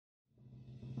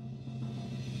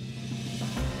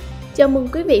Chào mừng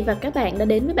quý vị và các bạn đã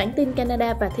đến với bản tin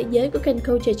Canada và thế giới của kênh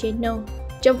Culture Channel.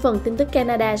 Trong phần tin tức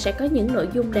Canada sẽ có những nội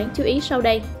dung đáng chú ý sau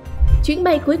đây. Chuyến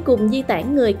bay cuối cùng di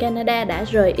tản người Canada đã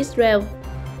rời Israel.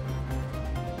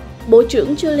 Bộ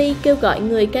trưởng Joly kêu gọi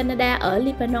người Canada ở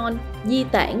Lebanon di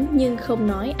tản nhưng không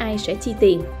nói ai sẽ chi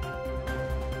tiền.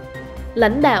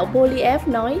 Lãnh đạo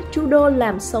Poilievre nói Trudeau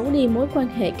làm xấu đi mối quan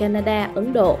hệ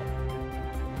Canada-Ấn Độ.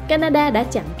 Canada đã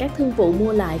chặn các thương vụ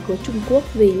mua lại của Trung Quốc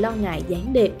vì lo ngại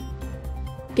gián điệp.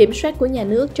 Kiểm soát của nhà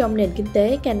nước trong nền kinh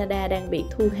tế Canada đang bị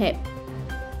thu hẹp.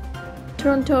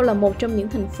 Toronto là một trong những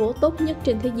thành phố tốt nhất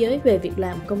trên thế giới về việc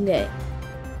làm công nghệ.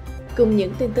 Cùng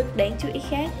những tin tức đáng chú ý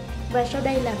khác, và sau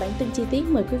đây là bản tin chi tiết,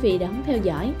 mời quý vị đón theo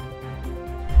dõi.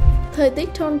 Thời tiết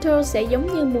Toronto sẽ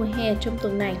giống như mùa hè trong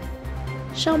tuần này.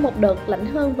 Sau một đợt lạnh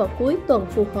hơn vào cuối tuần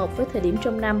phù hợp với thời điểm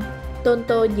trong năm,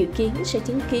 Toronto dự kiến sẽ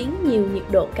chứng kiến nhiều nhiệt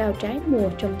độ cao trái mùa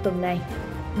trong tuần này,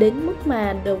 đến mức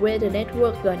mà The Weather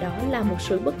Network gọi đó là một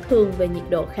sự bất thường về nhiệt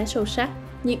độ khá sâu sắc.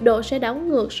 Nhiệt độ sẽ đảo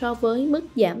ngược so với mức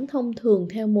giảm thông thường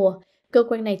theo mùa. Cơ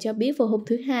quan này cho biết vào hôm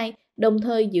thứ Hai, đồng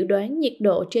thời dự đoán nhiệt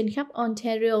độ trên khắp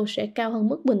Ontario sẽ cao hơn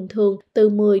mức bình thường từ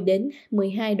 10 đến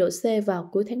 12 độ C vào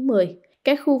cuối tháng 10.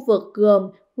 Các khu vực gồm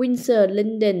Windsor,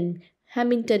 London,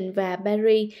 Hamilton và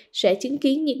Barrie sẽ chứng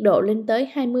kiến nhiệt độ lên tới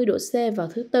 20 độ C vào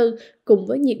thứ Tư, cùng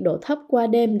với nhiệt độ thấp qua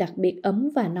đêm đặc biệt ấm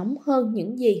và nóng hơn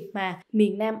những gì mà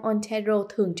miền Nam Ontario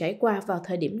thường trải qua vào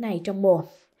thời điểm này trong mùa.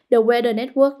 The Weather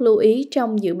Network lưu ý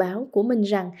trong dự báo của mình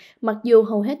rằng mặc dù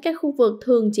hầu hết các khu vực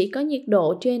thường chỉ có nhiệt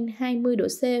độ trên 20 độ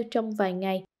C trong vài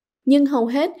ngày, nhưng hầu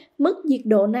hết mức nhiệt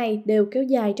độ này đều kéo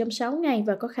dài trong 6 ngày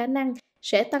và có khả năng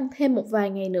sẽ tăng thêm một vài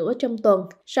ngày nữa trong tuần.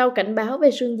 Sau cảnh báo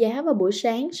về sương giá vào buổi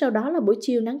sáng, sau đó là buổi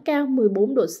chiều nắng cao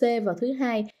 14 độ C vào thứ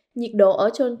Hai. Nhiệt độ ở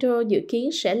Toronto dự kiến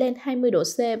sẽ lên 20 độ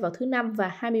C vào thứ Năm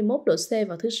và 21 độ C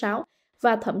vào thứ Sáu,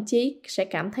 và thậm chí sẽ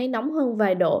cảm thấy nóng hơn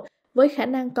vài độ, với khả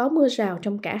năng có mưa rào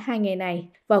trong cả hai ngày này.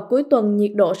 Vào cuối tuần,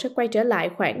 nhiệt độ sẽ quay trở lại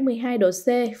khoảng 12 độ C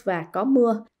và có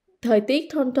mưa. Thời tiết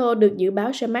Toronto được dự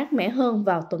báo sẽ mát mẻ hơn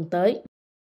vào tuần tới.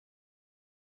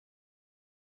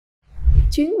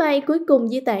 Chuyến bay cuối cùng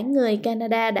di tản người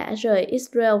Canada đã rời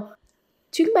Israel.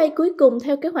 Chuyến bay cuối cùng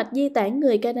theo kế hoạch di tản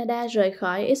người Canada rời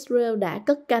khỏi Israel đã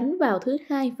cất cánh vào thứ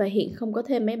Hai và hiện không có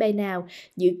thêm máy bay nào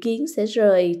dự kiến sẽ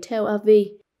rời Tel Aviv.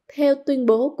 Theo tuyên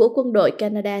bố của quân đội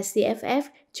Canada CFF,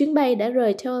 chuyến bay đã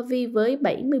rời Tel Aviv với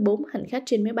 74 hành khách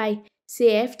trên máy bay.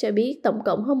 CFF cho biết tổng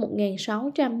cộng hơn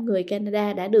 1.600 người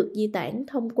Canada đã được di tản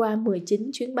thông qua 19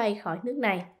 chuyến bay khỏi nước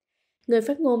này. Người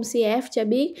phát ngôn CF cho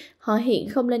biết họ hiện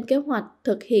không lên kế hoạch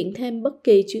thực hiện thêm bất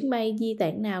kỳ chuyến bay di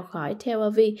tản nào khỏi Tel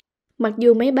Aviv, mặc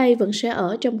dù máy bay vẫn sẽ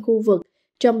ở trong khu vực,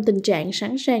 trong tình trạng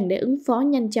sẵn sàng để ứng phó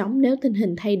nhanh chóng nếu tình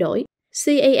hình thay đổi.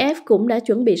 CAF cũng đã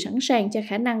chuẩn bị sẵn sàng cho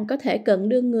khả năng có thể cần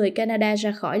đưa người Canada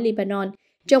ra khỏi Lebanon,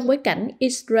 trong bối cảnh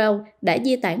Israel đã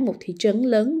di tản một thị trấn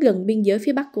lớn gần biên giới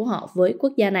phía bắc của họ với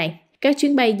quốc gia này. Các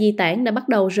chuyến bay di tản đã bắt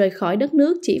đầu rời khỏi đất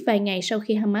nước chỉ vài ngày sau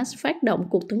khi Hamas phát động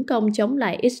cuộc tấn công chống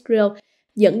lại Israel,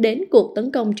 dẫn đến cuộc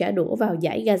tấn công trả đũa vào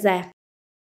dải Gaza.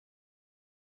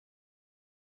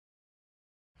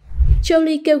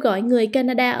 Joly kêu gọi người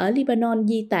Canada ở Lebanon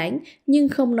di tản, nhưng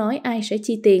không nói ai sẽ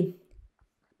chi tiền.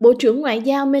 Bộ trưởng Ngoại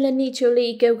giao Melanie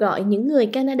Joly kêu gọi những người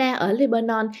Canada ở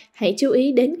Lebanon hãy chú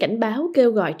ý đến cảnh báo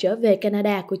kêu gọi trở về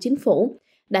Canada của chính phủ.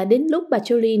 Đã đến lúc bà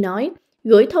Joly nói,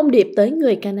 gửi thông điệp tới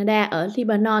người Canada ở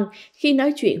Lebanon khi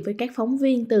nói chuyện với các phóng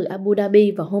viên từ Abu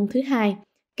Dhabi vào hôm thứ Hai.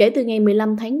 Kể từ ngày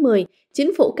 15 tháng 10,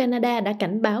 chính phủ Canada đã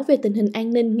cảnh báo về tình hình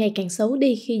an ninh ngày càng xấu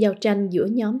đi khi giao tranh giữa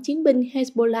nhóm chiến binh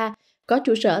Hezbollah có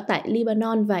trụ sở tại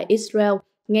Lebanon và Israel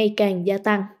ngày càng gia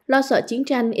tăng. Lo sợ chiến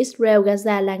tranh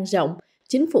Israel-Gaza lan rộng,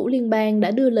 chính phủ liên bang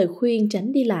đã đưa lời khuyên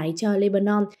tránh đi lại cho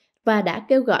Lebanon và đã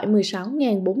kêu gọi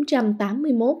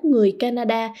 16.481 người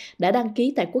Canada đã đăng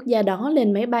ký tại quốc gia đó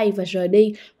lên máy bay và rời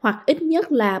đi, hoặc ít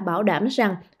nhất là bảo đảm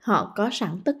rằng họ có sẵn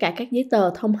tất cả các giấy tờ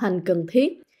thông hành cần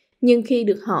thiết. Nhưng khi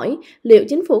được hỏi liệu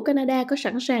chính phủ Canada có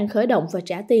sẵn sàng khởi động và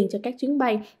trả tiền cho các chuyến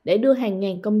bay để đưa hàng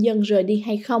ngàn công dân rời đi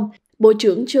hay không, Bộ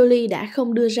trưởng Joly đã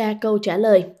không đưa ra câu trả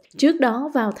lời. Trước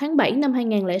đó, vào tháng 7 năm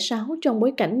 2006, trong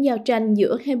bối cảnh giao tranh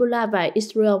giữa Hezbollah và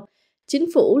Israel, chính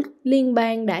phủ liên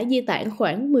bang đã di tản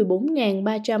khoảng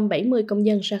 14.370 công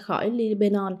dân ra khỏi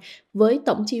Lebanon với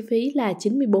tổng chi phí là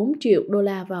 94 triệu đô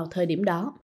la vào thời điểm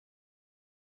đó.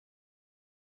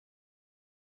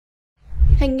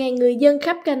 Hàng ngàn người dân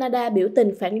khắp Canada biểu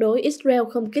tình phản đối Israel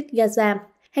không kích Gaza.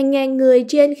 Hàng ngàn người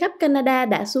trên khắp Canada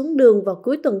đã xuống đường vào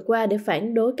cuối tuần qua để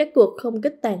phản đối các cuộc không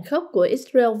kích tàn khốc của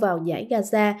Israel vào dải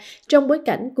Gaza trong bối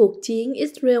cảnh cuộc chiến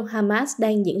Israel-Hamas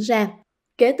đang diễn ra.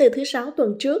 Kể từ thứ Sáu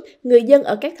tuần trước, người dân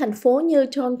ở các thành phố như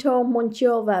Toronto,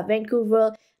 Montreal và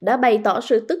Vancouver đã bày tỏ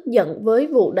sự tức giận với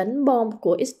vụ đánh bom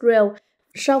của Israel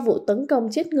sau vụ tấn công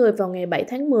chết người vào ngày 7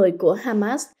 tháng 10 của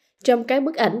Hamas. Trong các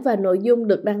bức ảnh và nội dung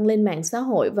được đăng lên mạng xã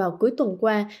hội vào cuối tuần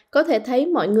qua, có thể thấy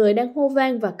mọi người đang hô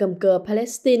vang và cầm cờ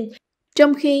Palestine,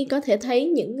 trong khi có thể thấy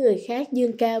những người khác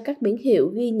dương cao các biển hiệu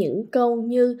ghi những câu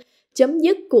như chấm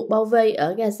dứt cuộc bao vây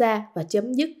ở Gaza và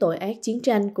chấm dứt tội ác chiến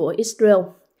tranh của Israel.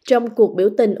 Trong cuộc biểu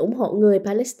tình ủng hộ người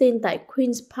Palestine tại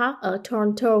Queen's Park ở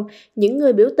Toronto, những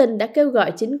người biểu tình đã kêu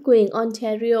gọi chính quyền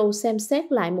Ontario xem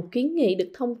xét lại một kiến nghị được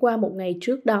thông qua một ngày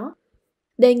trước đó.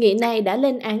 Đề nghị này đã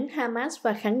lên án Hamas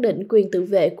và khẳng định quyền tự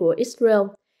vệ của Israel.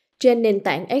 Trên nền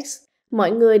tảng X,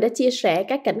 mọi người đã chia sẻ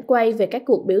các cảnh quay về các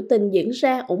cuộc biểu tình diễn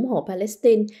ra ủng hộ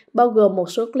Palestine, bao gồm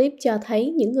một số clip cho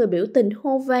thấy những người biểu tình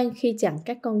hô vang khi chặn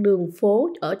các con đường phố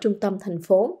ở trung tâm thành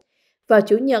phố. Vào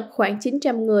Chủ nhật, khoảng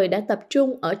 900 người đã tập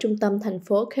trung ở trung tâm thành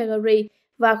phố Calgary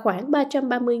và khoảng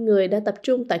 330 người đã tập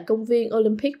trung tại công viên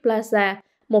Olympic Plaza,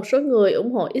 một số người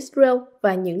ủng hộ Israel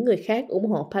và những người khác ủng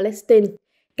hộ Palestine.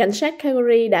 Cảnh sát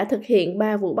Calgary đã thực hiện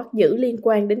 3 vụ bắt giữ liên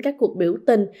quan đến các cuộc biểu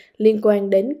tình liên quan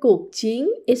đến cuộc chiến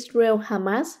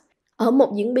Israel-Hamas. Ở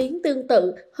một diễn biến tương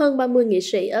tự, hơn 30 nghị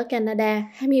sĩ ở Canada,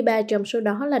 23 trong số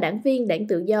đó là đảng viên đảng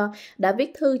Tự do, đã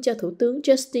viết thư cho Thủ tướng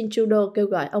Justin Trudeau kêu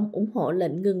gọi ông ủng hộ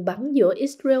lệnh ngừng bắn giữa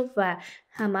Israel và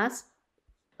Hamas.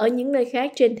 Ở những nơi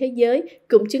khác trên thế giới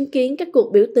cũng chứng kiến các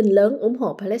cuộc biểu tình lớn ủng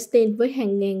hộ Palestine với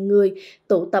hàng ngàn người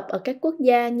tụ tập ở các quốc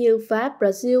gia như Pháp,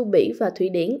 Brazil, Bỉ và Thụy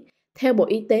Điển. Theo Bộ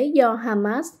Y tế do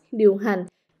Hamas điều hành,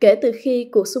 kể từ khi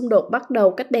cuộc xung đột bắt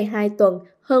đầu cách đây 2 tuần,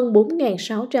 hơn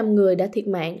 4.600 người đã thiệt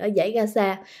mạng ở dải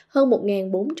Gaza, hơn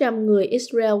 1.400 người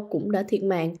Israel cũng đã thiệt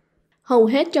mạng. Hầu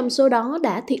hết trong số đó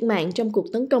đã thiệt mạng trong cuộc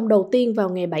tấn công đầu tiên vào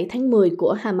ngày 7 tháng 10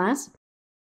 của Hamas.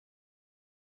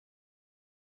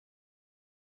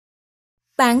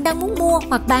 Bạn đang muốn mua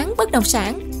hoặc bán bất động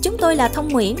sản? Chúng tôi là Thông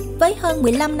Nguyễn. Với hơn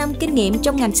 15 năm kinh nghiệm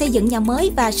trong ngành xây dựng nhà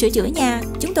mới và sửa chữa nhà,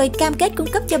 chúng tôi cam kết cung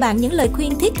cấp cho bạn những lời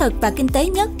khuyên thiết thực và kinh tế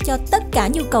nhất cho tất cả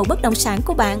nhu cầu bất động sản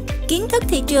của bạn. Kiến thức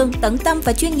thị trường, tận tâm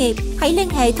và chuyên nghiệp. Hãy liên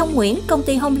hệ Thông Nguyễn, công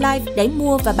ty Home Life để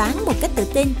mua và bán một cách tự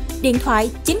tin. Điện thoại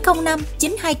 905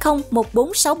 920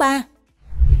 1463.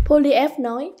 Poilievre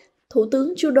nói, Thủ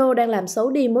tướng Trudeau đang làm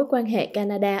xấu đi mối quan hệ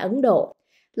Canada-Ấn Độ.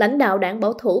 Lãnh đạo đảng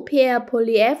bảo thủ Pierre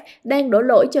Poilievre đang đổ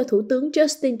lỗi cho Thủ tướng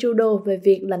Justin Trudeau về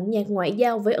việc lạnh nhạt ngoại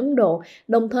giao với Ấn Độ,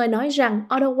 đồng thời nói rằng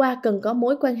Ottawa cần có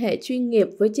mối quan hệ chuyên nghiệp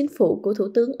với chính phủ của Thủ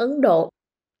tướng Ấn Độ.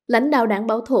 Lãnh đạo đảng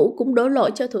bảo thủ cũng đổ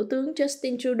lỗi cho Thủ tướng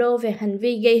Justin Trudeau về hành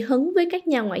vi gây hấn với các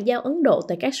nhà ngoại giao Ấn Độ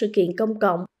tại các sự kiện công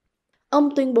cộng. Ông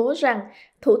tuyên bố rằng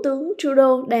Thủ tướng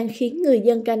Trudeau đang khiến người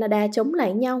dân Canada chống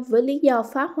lại nhau với lý do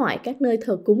phá hoại các nơi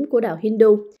thờ cúng của đạo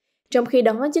Hindu. Trong khi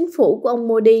đó, chính phủ của ông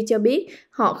Modi cho biết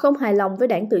họ không hài lòng với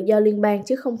đảng Tự do Liên bang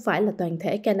chứ không phải là toàn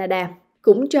thể Canada.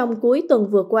 Cũng trong cuối tuần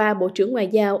vừa qua, Bộ trưởng Ngoại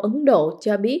giao Ấn Độ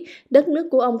cho biết đất nước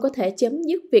của ông có thể chấm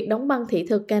dứt việc đóng băng thị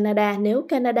thực Canada nếu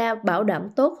Canada bảo đảm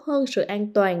tốt hơn sự an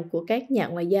toàn của các nhà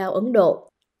ngoại giao Ấn Độ.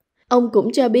 Ông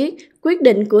cũng cho biết quyết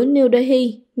định của New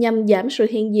Delhi nhằm giảm sự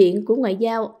hiện diện của ngoại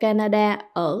giao Canada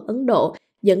ở Ấn Độ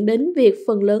dẫn đến việc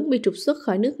phần lớn bị trục xuất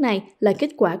khỏi nước này là kết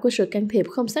quả của sự can thiệp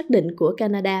không xác định của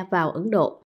Canada vào Ấn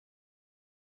Độ.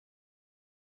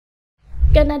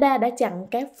 Canada đã chặn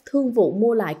các thương vụ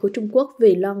mua lại của Trung Quốc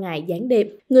vì lo ngại gián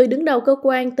điệp. Người đứng đầu cơ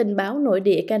quan tình báo nội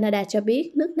địa Canada cho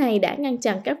biết nước này đã ngăn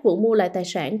chặn các vụ mua lại tài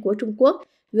sản của Trung Quốc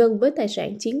gần với tài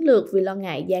sản chiến lược vì lo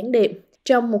ngại gián điệp.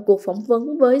 Trong một cuộc phỏng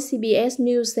vấn với CBS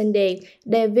News Sunday,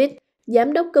 David,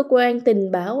 giám đốc cơ quan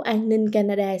tình báo an ninh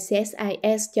Canada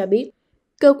CSIS cho biết,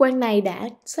 cơ quan này đã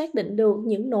xác định được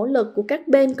những nỗ lực của các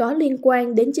bên có liên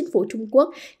quan đến chính phủ Trung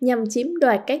Quốc nhằm chiếm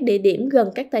đoạt các địa điểm gần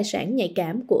các tài sản nhạy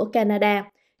cảm của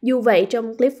Canada. Dù vậy,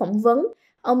 trong clip phỏng vấn,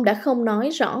 ông đã không nói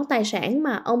rõ tài sản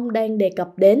mà ông đang đề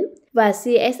cập đến và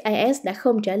CSIS đã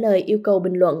không trả lời yêu cầu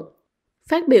bình luận.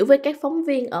 Phát biểu với các phóng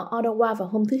viên ở Ottawa vào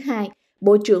hôm thứ Hai,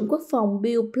 Bộ trưởng Quốc phòng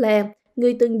Bill Blair,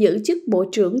 người từng giữ chức Bộ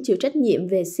trưởng chịu trách nhiệm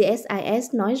về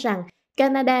CSIS, nói rằng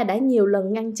Canada đã nhiều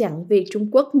lần ngăn chặn việc Trung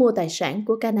Quốc mua tài sản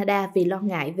của Canada vì lo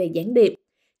ngại về gián điệp.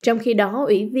 Trong khi đó,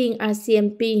 Ủy viên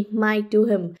RCMP Mike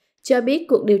Durham cho biết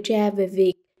cuộc điều tra về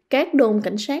việc các đồn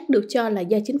cảnh sát được cho là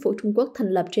do chính phủ Trung Quốc thành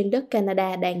lập trên đất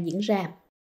Canada đang diễn ra.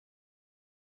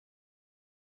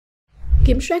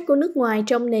 Kiểm soát của nước ngoài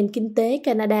trong nền kinh tế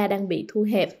Canada đang bị thu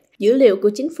hẹp. Dữ liệu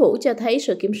của chính phủ cho thấy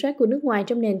sự kiểm soát của nước ngoài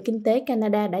trong nền kinh tế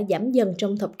Canada đã giảm dần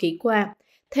trong thập kỷ qua.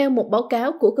 Theo một báo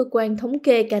cáo của Cơ quan Thống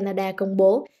kê Canada công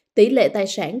bố, tỷ lệ tài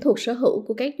sản thuộc sở hữu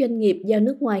của các doanh nghiệp do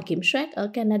nước ngoài kiểm soát ở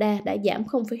Canada đã giảm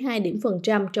 0,2 điểm phần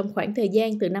trăm trong khoảng thời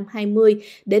gian từ năm 20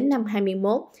 đến năm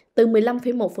 21, từ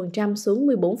 15,1% xuống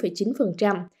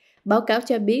 14,9%. Báo cáo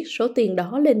cho biết số tiền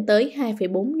đó lên tới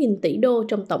 2,4 nghìn tỷ đô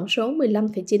trong tổng số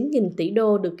 15,9 nghìn tỷ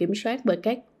đô được kiểm soát bởi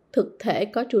các thực thể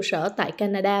có trụ sở tại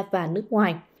Canada và nước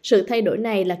ngoài. Sự thay đổi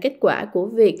này là kết quả của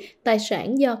việc tài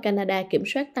sản do Canada kiểm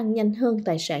soát tăng nhanh hơn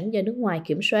tài sản do nước ngoài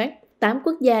kiểm soát. 8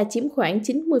 quốc gia chiếm khoảng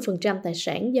 90% tài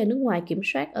sản do nước ngoài kiểm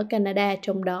soát ở Canada,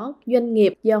 trong đó doanh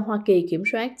nghiệp do Hoa Kỳ kiểm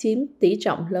soát chiếm tỷ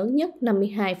trọng lớn nhất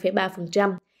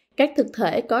 52,3%. Các thực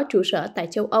thể có trụ sở tại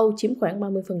châu Âu chiếm khoảng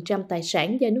 30% tài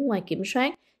sản do nước ngoài kiểm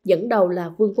soát, dẫn đầu là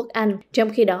Vương quốc Anh. Trong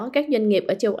khi đó, các doanh nghiệp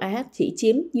ở châu Á chỉ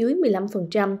chiếm dưới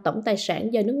 15% tổng tài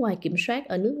sản do nước ngoài kiểm soát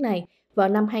ở nước này vào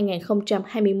năm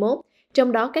 2021.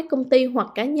 Trong đó, các công ty hoặc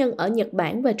cá nhân ở Nhật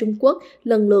Bản và Trung Quốc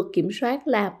lần lượt kiểm soát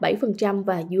là 7%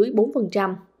 và dưới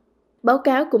 4%. Báo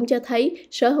cáo cũng cho thấy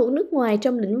sở hữu nước ngoài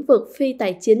trong lĩnh vực phi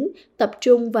tài chính tập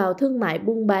trung vào thương mại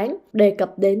buôn bán, đề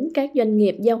cập đến các doanh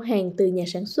nghiệp giao hàng từ nhà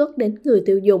sản xuất đến người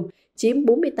tiêu dùng, chiếm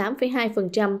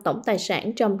 48,2% tổng tài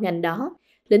sản trong ngành đó.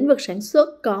 Lĩnh vực sản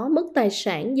xuất có mức tài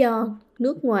sản do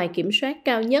nước ngoài kiểm soát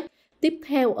cao nhất, tiếp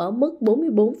theo ở mức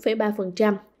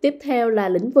 44,3%. Tiếp theo là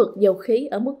lĩnh vực dầu khí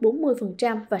ở mức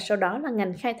 40% và sau đó là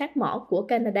ngành khai thác mỏ của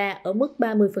Canada ở mức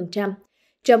 30%.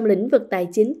 Trong lĩnh vực tài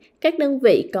chính, các đơn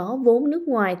vị có vốn nước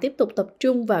ngoài tiếp tục tập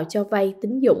trung vào cho vay,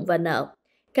 tín dụng và nợ.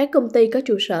 Các công ty có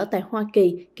trụ sở tại Hoa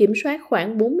Kỳ kiểm soát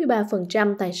khoảng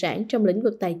 43% tài sản trong lĩnh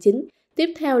vực tài chính.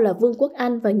 Tiếp theo là Vương quốc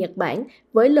Anh và Nhật Bản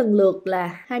với lần lượt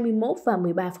là 21 và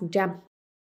 13%.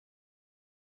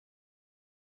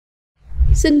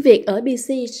 Xin việc ở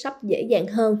BC sắp dễ dàng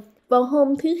hơn. Vào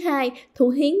hôm thứ Hai, Thủ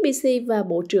hiến BC và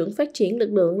Bộ trưởng Phát triển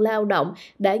Lực lượng Lao động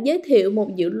đã giới thiệu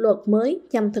một dự luật mới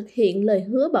nhằm thực hiện lời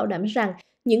hứa bảo đảm rằng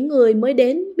những người mới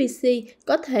đến BC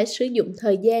có thể sử dụng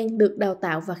thời gian được đào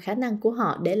tạo và khả năng của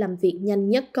họ để làm việc nhanh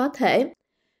nhất có thể.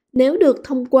 Nếu được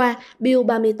thông qua, Bill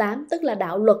 38, tức là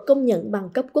đạo luật công nhận bằng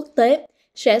cấp quốc tế,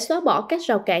 sẽ xóa bỏ các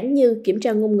rào cản như kiểm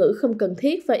tra ngôn ngữ không cần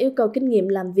thiết và yêu cầu kinh nghiệm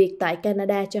làm việc tại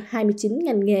Canada cho 29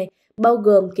 ngành nghề, bao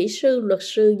gồm kỹ sư, luật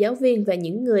sư, giáo viên và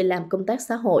những người làm công tác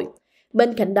xã hội.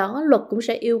 Bên cạnh đó, luật cũng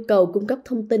sẽ yêu cầu cung cấp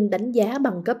thông tin đánh giá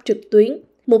bằng cấp trực tuyến.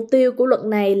 Mục tiêu của luật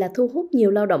này là thu hút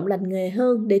nhiều lao động lành nghề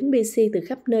hơn đến BC từ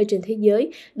khắp nơi trên thế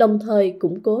giới, đồng thời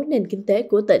củng cố nền kinh tế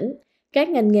của tỉnh. Các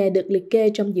ngành nghề được liệt kê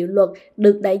trong dự luật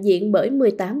được đại diện bởi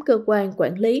 18 cơ quan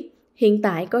quản lý. Hiện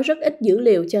tại có rất ít dữ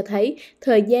liệu cho thấy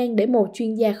thời gian để một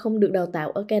chuyên gia không được đào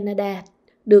tạo ở Canada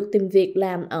được tìm việc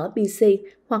làm ở BC,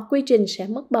 hoặc quy trình sẽ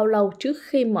mất bao lâu trước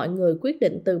khi mọi người quyết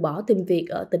định từ bỏ tìm việc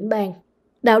ở tỉnh bang.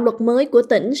 Đạo luật mới của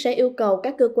tỉnh sẽ yêu cầu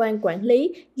các cơ quan quản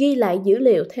lý ghi lại dữ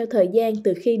liệu theo thời gian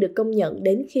từ khi được công nhận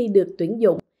đến khi được tuyển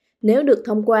dụng. Nếu được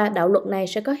thông qua, đạo luật này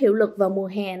sẽ có hiệu lực vào mùa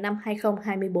hè năm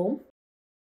 2024.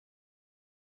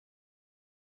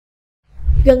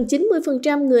 Gần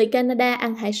 90% người Canada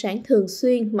ăn hải sản thường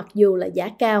xuyên mặc dù là giá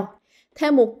cao.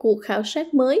 Theo một cuộc khảo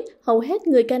sát mới, hầu hết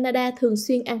người Canada thường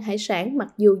xuyên ăn hải sản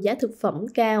mặc dù giá thực phẩm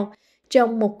cao.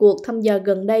 Trong một cuộc thăm dò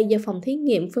gần đây do Phòng Thí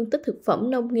nghiệm Phân tích Thực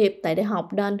phẩm Nông nghiệp tại Đại học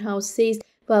Dalhousie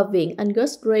và Viện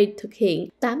Angus Reid thực hiện,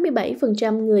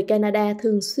 87% người Canada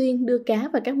thường xuyên đưa cá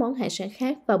và các món hải sản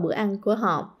khác vào bữa ăn của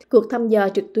họ. Cuộc thăm dò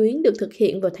trực tuyến được thực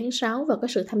hiện vào tháng 6 và có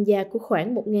sự tham gia của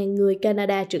khoảng 1.000 người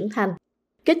Canada trưởng thành.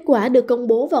 Kết quả được công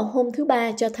bố vào hôm thứ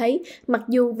Ba cho thấy, mặc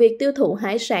dù việc tiêu thụ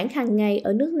hải sản hàng ngày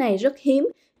ở nước này rất hiếm,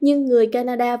 nhưng người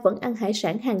Canada vẫn ăn hải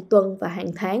sản hàng tuần và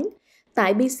hàng tháng.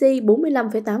 Tại BC,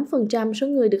 45,8% số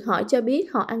người được hỏi cho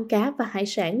biết họ ăn cá và hải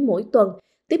sản mỗi tuần.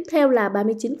 Tiếp theo là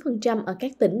 39% ở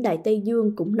các tỉnh Đại Tây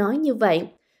Dương cũng nói như vậy.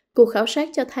 Cuộc khảo sát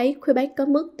cho thấy Quebec có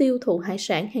mức tiêu thụ hải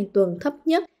sản hàng tuần thấp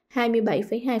nhất,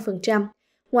 27,2%.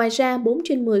 Ngoài ra, 4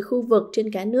 trên 10 khu vực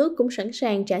trên cả nước cũng sẵn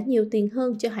sàng trả nhiều tiền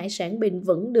hơn cho hải sản bền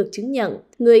vững được chứng nhận.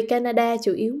 Người Canada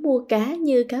chủ yếu mua cá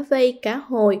như cá vây, cá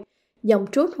hồi, dòng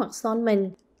trút hoặc salmon,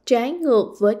 trái ngược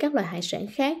với các loại hải sản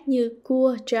khác như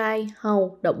cua, trai,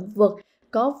 hàu, động vật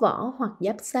có vỏ hoặc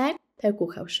giáp xác. Theo cuộc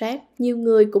khảo sát, nhiều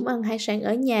người cũng ăn hải sản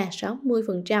ở nhà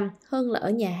 60%, hơn là ở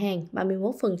nhà hàng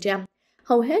 31%.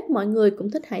 Hầu hết mọi người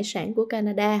cũng thích hải sản của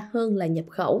Canada hơn là nhập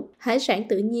khẩu. Hải sản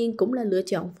tự nhiên cũng là lựa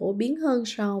chọn phổ biến hơn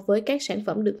so với các sản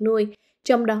phẩm được nuôi.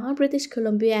 Trong đó, British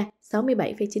Columbia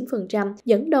 67,9%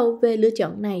 dẫn đầu về lựa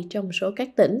chọn này trong số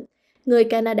các tỉnh. Người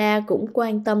Canada cũng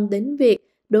quan tâm đến việc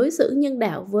đối xử nhân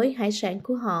đạo với hải sản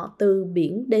của họ từ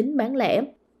biển đến bán lẻ.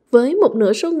 Với một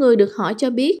nửa số người được hỏi cho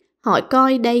biết, họ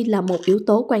coi đây là một yếu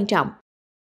tố quan trọng.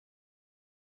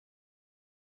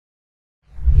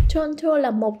 Toronto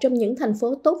là một trong những thành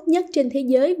phố tốt nhất trên thế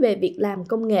giới về việc làm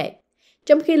công nghệ.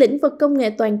 Trong khi lĩnh vực công nghệ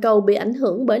toàn cầu bị ảnh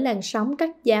hưởng bởi làn sóng cắt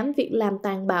giảm việc làm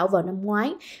tàn bạo vào năm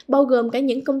ngoái, bao gồm cả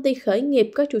những công ty khởi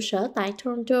nghiệp có trụ sở tại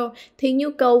Toronto, thì nhu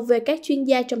cầu về các chuyên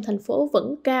gia trong thành phố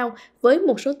vẫn cao, với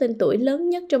một số tên tuổi lớn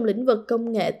nhất trong lĩnh vực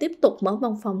công nghệ tiếp tục mở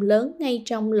văn phòng lớn ngay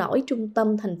trong lõi trung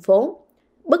tâm thành phố.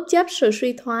 Bất chấp sự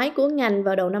suy thoái của ngành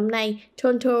vào đầu năm nay,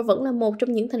 Toronto vẫn là một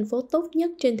trong những thành phố tốt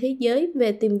nhất trên thế giới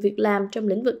về tìm việc làm trong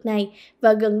lĩnh vực này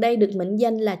và gần đây được mệnh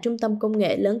danh là trung tâm công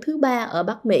nghệ lớn thứ 3 ở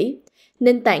Bắc Mỹ.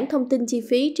 Nền tảng thông tin chi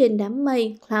phí trên đám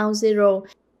mây Cloud Zero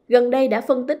gần đây đã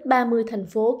phân tích 30 thành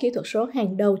phố kỹ thuật số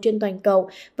hàng đầu trên toàn cầu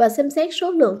và xem xét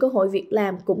số lượng cơ hội việc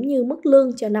làm cũng như mức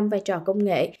lương cho 5 vai trò công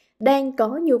nghệ đang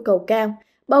có nhu cầu cao,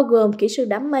 bao gồm kỹ sư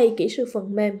đám mây, kỹ sư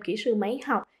phần mềm, kỹ sư máy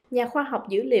học, nhà khoa học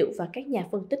dữ liệu và các nhà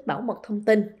phân tích bảo mật thông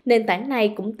tin. Nền tảng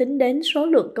này cũng tính đến số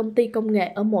lượng công ty công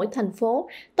nghệ ở mỗi thành phố,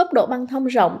 tốc độ băng thông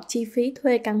rộng, chi phí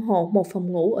thuê căn hộ, một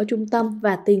phòng ngủ ở trung tâm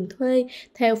và tiền thuê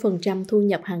theo phần trăm thu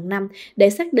nhập hàng năm để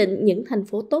xác định những thành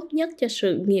phố tốt nhất cho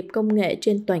sự nghiệp công nghệ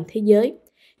trên toàn thế giới.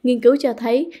 Nghiên cứu cho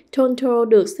thấy Toronto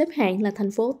được xếp hạng là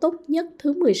thành phố tốt nhất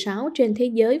thứ 16 trên thế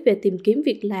giới về tìm kiếm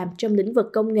việc làm trong lĩnh vực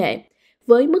công nghệ,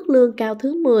 với mức lương cao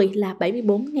thứ 10 là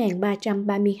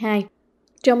 74.332.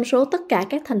 Trong số tất cả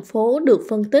các thành phố được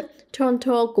phân tích,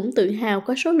 Toronto cũng tự hào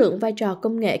có số lượng vai trò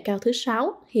công nghệ cao thứ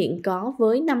 6, hiện có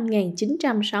với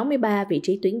 5.963 vị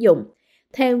trí tuyển dụng.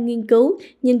 Theo nghiên cứu,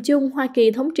 nhìn chung Hoa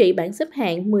Kỳ thống trị bảng xếp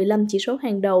hạng 15 chỉ số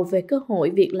hàng đầu về cơ hội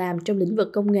việc làm trong lĩnh vực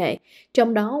công nghệ,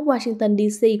 trong đó Washington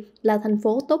DC là thành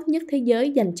phố tốt nhất thế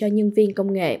giới dành cho nhân viên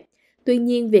công nghệ. Tuy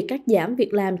nhiên, việc cắt giảm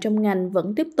việc làm trong ngành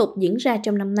vẫn tiếp tục diễn ra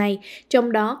trong năm nay,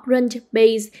 trong đó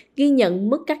Crunchbase ghi nhận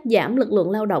mức cắt giảm lực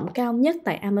lượng lao động cao nhất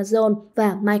tại Amazon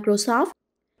và Microsoft.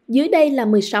 Dưới đây là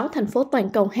 16 thành phố toàn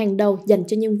cầu hàng đầu dành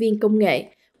cho nhân viên công nghệ: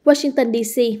 Washington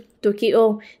DC,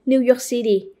 Tokyo, New York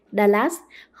City, Dallas,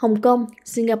 Hồng Kông,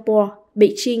 Singapore,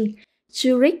 Beijing,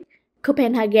 Zurich,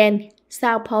 Copenhagen,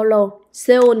 Sao Paulo,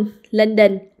 Seoul,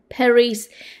 London, Paris,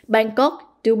 Bangkok,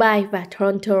 Dubai và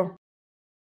Toronto.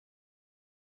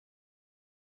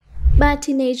 3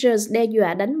 teenagers đe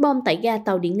dọa đánh bom tại ga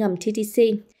tàu điện ngầm TTC.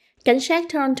 Cảnh sát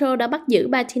Toronto đã bắt giữ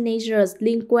 3 teenagers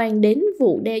liên quan đến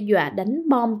vụ đe dọa đánh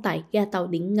bom tại ga tàu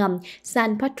điện ngầm St.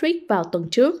 Patrick vào tuần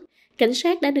trước. Cảnh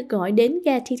sát đã được gọi đến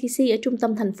ga TTC ở trung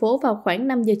tâm thành phố vào khoảng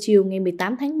 5 giờ chiều ngày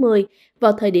 18 tháng 10.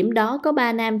 Vào thời điểm đó, có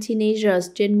 3 nam teenagers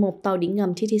trên một tàu điện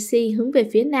ngầm TTC hướng về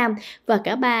phía nam và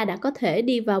cả ba đã có thể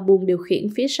đi vào buồng điều khiển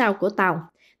phía sau của tàu.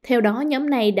 Theo đó, nhóm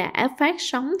này đã phát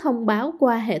sóng thông báo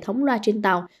qua hệ thống loa trên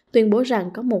tàu, tuyên bố rằng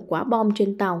có một quả bom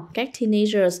trên tàu. Các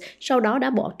teenagers sau đó đã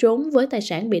bỏ trốn với tài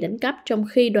sản bị đánh cắp, trong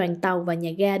khi đoàn tàu và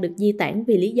nhà ga được di tản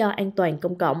vì lý do an toàn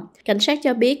công cộng. Cảnh sát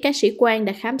cho biết các sĩ quan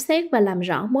đã khám xét và làm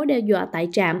rõ mối đe dọa tại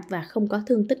trạm và không có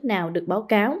thương tích nào được báo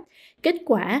cáo. Kết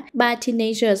quả, 3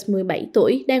 teenagers 17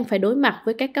 tuổi đang phải đối mặt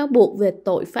với các cáo buộc về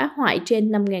tội phá hoại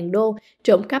trên 5.000 đô,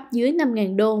 trộm cắp dưới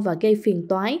 5.000 đô và gây phiền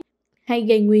toái hay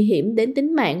gây nguy hiểm đến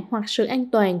tính mạng hoặc sự an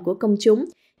toàn của công chúng.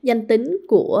 Danh tính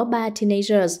của 3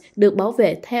 teenagers được bảo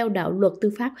vệ theo đạo luật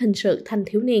tư pháp hình sự thanh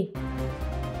thiếu niên.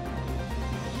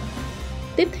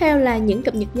 Tiếp theo là những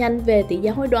cập nhật nhanh về tỷ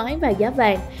giá hối đoái và giá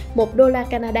vàng. 1 đô la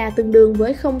Canada tương đương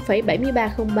với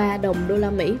 0,7303 đồng đô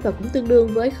la Mỹ và cũng tương đương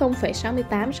với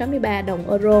 0,6863 đồng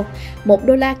euro. 1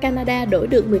 đô la Canada đổi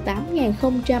được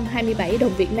 18.027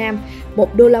 đồng Việt Nam.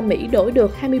 1 đô la Mỹ đổi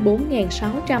được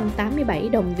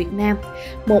 24.687 đồng Việt Nam.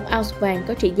 1 ounce vàng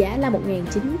có trị giá là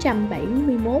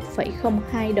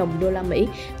 1.971,02 đồng đô la Mỹ,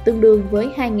 tương đương với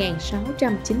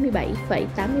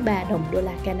 2.697,83 đồng đô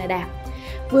la Canada.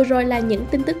 Vừa rồi là những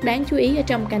tin tức đáng chú ý ở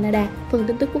trong Canada. Phần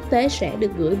tin tức quốc tế sẽ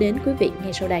được gửi đến quý vị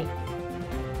ngay sau đây.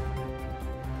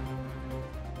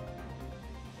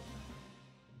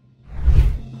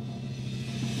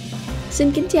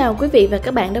 Xin kính chào quý vị và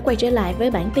các bạn đã quay trở lại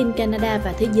với bản tin Canada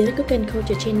và thế giới của kênh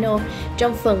Culture Channel.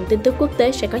 Trong phần tin tức quốc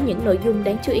tế sẽ có những nội dung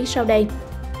đáng chú ý sau đây.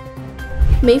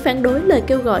 Mỹ phản đối lời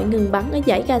kêu gọi ngừng bắn ở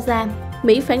dải Gaza.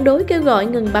 Mỹ phản đối kêu gọi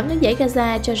ngừng bắn ở dải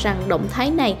Gaza, cho rằng động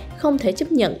thái này không thể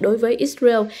chấp nhận đối với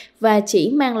Israel và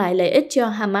chỉ mang lại lợi ích cho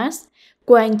Hamas.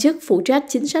 Quan chức phụ trách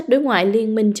chính sách đối ngoại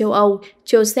Liên minh châu Âu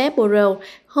Josep Borrell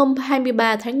hôm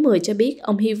 23 tháng 10 cho biết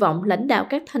ông hy vọng lãnh đạo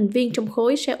các thành viên trong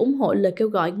khối sẽ ủng hộ lời kêu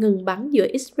gọi ngừng bắn giữa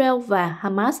Israel và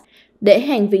Hamas để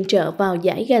hàng viện trợ vào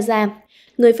dải Gaza.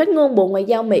 Người phát ngôn Bộ Ngoại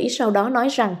giao Mỹ sau đó nói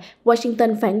rằng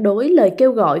Washington phản đối lời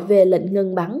kêu gọi về lệnh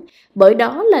ngừng bắn, bởi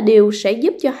đó là điều sẽ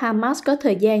giúp cho Hamas có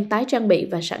thời gian tái trang bị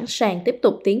và sẵn sàng tiếp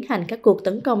tục tiến hành các cuộc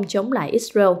tấn công chống lại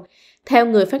Israel. Theo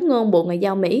người phát ngôn Bộ Ngoại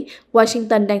giao Mỹ,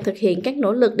 Washington đang thực hiện các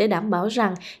nỗ lực để đảm bảo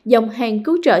rằng dòng hàng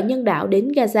cứu trợ nhân đạo đến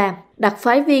Gaza. Đặc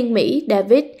phái viên Mỹ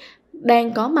David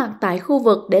đang có mặt tại khu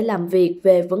vực để làm việc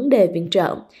về vấn đề viện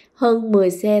trợ. Hơn 10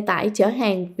 xe tải chở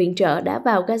hàng viện trợ đã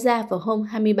vào Gaza vào hôm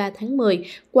 23 tháng 10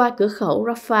 qua cửa khẩu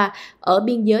Rafah ở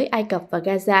biên giới Ai Cập và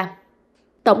Gaza.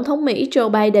 Tổng thống Mỹ Joe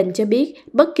Biden cho biết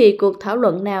bất kỳ cuộc thảo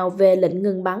luận nào về lệnh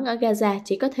ngừng bắn ở Gaza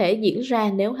chỉ có thể diễn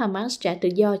ra nếu Hamas trả tự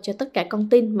do cho tất cả con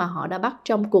tin mà họ đã bắt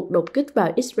trong cuộc đột kích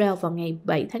vào Israel vào ngày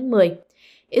 7 tháng 10.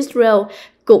 Israel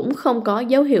cũng không có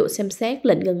dấu hiệu xem xét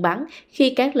lệnh ngừng bắn khi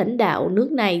các lãnh đạo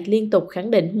nước này liên tục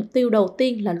khẳng định mục tiêu đầu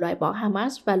tiên là loại bỏ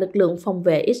Hamas và lực lượng phòng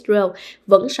vệ Israel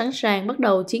vẫn sẵn sàng bắt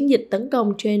đầu chiến dịch tấn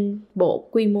công trên bộ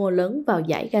quy mô lớn vào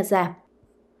dải Gaza.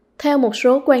 Theo một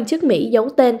số quan chức Mỹ giấu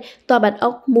tên, Tòa Bạch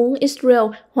Ốc muốn Israel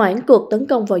hoãn cuộc tấn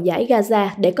công vào dải Gaza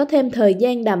để có thêm thời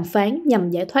gian đàm phán nhằm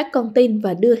giải thoát con tin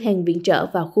và đưa hàng viện trợ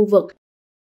vào khu vực.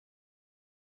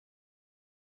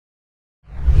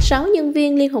 6 nhân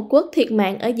viên Liên Hợp Quốc thiệt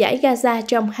mạng ở dải Gaza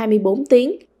trong 24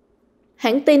 tiếng.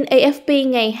 Hãng tin AFP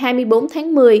ngày 24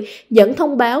 tháng 10 dẫn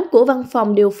thông báo của Văn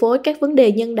phòng điều phối các vấn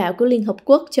đề nhân đạo của Liên Hợp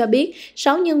Quốc cho biết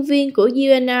 6 nhân viên của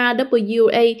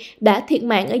UNRWA đã thiệt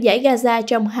mạng ở dải Gaza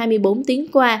trong 24 tiếng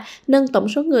qua, nâng tổng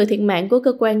số người thiệt mạng của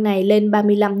cơ quan này lên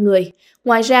 35 người.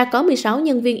 Ngoài ra, có 16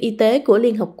 nhân viên y tế của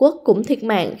Liên Hợp Quốc cũng thiệt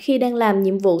mạng khi đang làm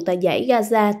nhiệm vụ tại dải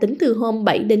Gaza tính từ hôm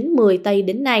 7 đến 10 Tây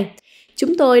đến nay.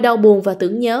 Chúng tôi đau buồn và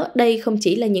tưởng nhớ đây không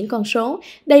chỉ là những con số,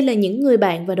 đây là những người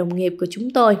bạn và đồng nghiệp của chúng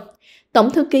tôi.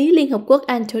 Tổng thư ký Liên Hợp Quốc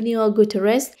Antonio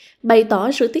Guterres bày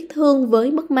tỏ sự tiếc thương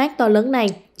với mất mát to lớn này,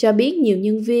 cho biết nhiều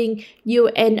nhân viên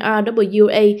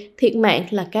UNRWA thiệt mạng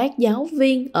là các giáo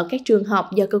viên ở các trường học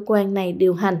do cơ quan này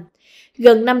điều hành.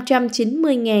 Gần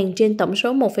 590.000 trên tổng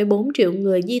số 1,4 triệu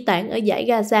người di tản ở dải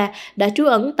Gaza đã trú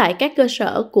ẩn tại các cơ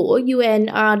sở của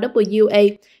UNRWA,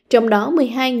 trong đó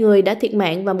 12 người đã thiệt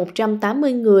mạng và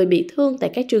 180 người bị thương tại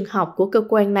các trường học của cơ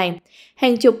quan này.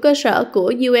 Hàng chục cơ sở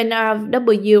của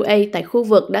UNRWA tại khu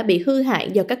vực đã bị hư hại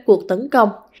do các cuộc tấn công.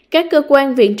 Các cơ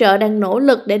quan viện trợ đang nỗ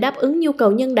lực để đáp ứng nhu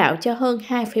cầu nhân đạo cho hơn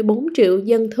 2,4 triệu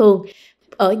dân thường.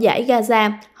 Ở dải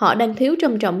Gaza, họ đang thiếu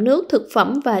trầm trọng nước, thực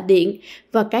phẩm và điện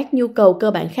và các nhu cầu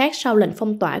cơ bản khác sau lệnh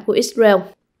phong tỏa của Israel.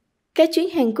 Các chuyến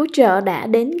hàng cứu trợ đã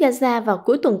đến Gaza vào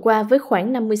cuối tuần qua với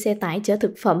khoảng 50 xe tải chở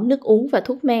thực phẩm, nước uống và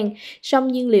thuốc men,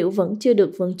 song nhiên liệu vẫn chưa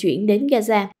được vận chuyển đến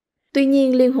Gaza. Tuy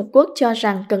nhiên, Liên Hợp Quốc cho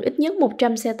rằng cần ít nhất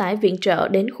 100 xe tải viện trợ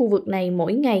đến khu vực này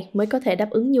mỗi ngày mới có thể đáp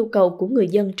ứng nhu cầu của người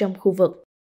dân trong khu vực.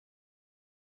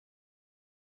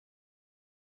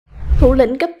 Thủ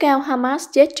lĩnh cấp cao Hamas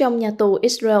chết trong nhà tù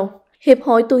Israel. Hiệp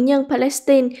hội Tù nhân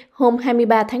Palestine hôm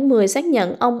 23 tháng 10 xác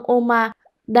nhận ông Omar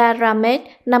Daramed,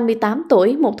 58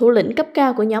 tuổi, một thủ lĩnh cấp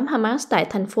cao của nhóm Hamas tại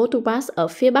thành phố Tubas ở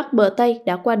phía bắc bờ Tây,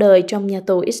 đã qua đời trong nhà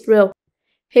tù Israel.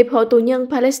 Hiệp hội Tù nhân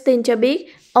Palestine cho biết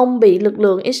ông bị lực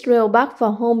lượng Israel bắt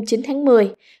vào hôm 9 tháng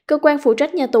 10. Cơ quan phụ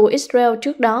trách nhà tù Israel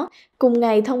trước đó cùng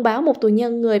ngày thông báo một tù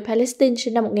nhân người Palestine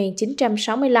sinh năm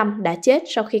 1965 đã chết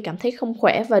sau khi cảm thấy không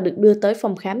khỏe và được đưa tới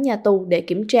phòng khám nhà tù để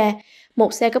kiểm tra.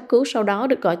 Một xe cấp cứu sau đó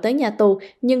được gọi tới nhà tù,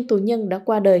 nhưng tù nhân đã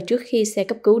qua đời trước khi xe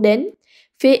cấp cứu đến.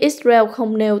 Phía Israel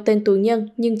không nêu tên tù nhân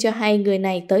nhưng cho hay người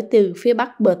này tới từ phía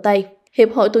bắc bờ Tây.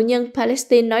 Hiệp hội Tù nhân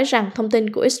Palestine nói rằng thông tin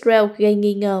của Israel gây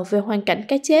nghi ngờ về hoàn cảnh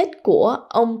cái chết của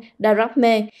ông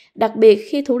Daramed, đặc biệt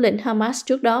khi thủ lĩnh Hamas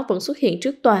trước đó vẫn xuất hiện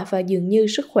trước tòa và dường như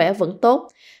sức khỏe vẫn tốt.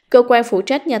 Cơ quan phụ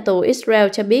trách nhà tù Israel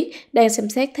cho biết đang xem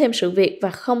xét thêm sự việc và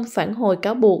không phản hồi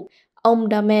cáo buộc ông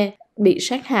Daramed bị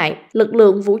sát hại. Lực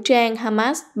lượng vũ trang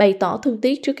Hamas bày tỏ thương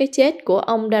tiếc trước cái chết của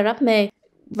ông Daramed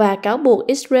và cáo buộc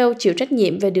Israel chịu trách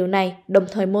nhiệm về điều này, đồng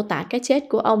thời mô tả cái chết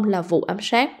của ông là vụ ám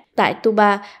sát. Tại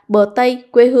Tuba, bờ Tây,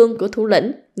 quê hương của thủ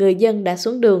lĩnh, người dân đã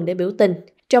xuống đường để biểu tình.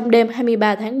 Trong đêm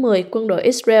 23 tháng 10, quân đội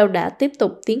Israel đã tiếp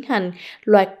tục tiến hành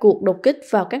loạt cuộc đột kích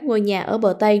vào các ngôi nhà ở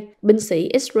bờ Tây. Binh sĩ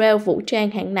Israel vũ trang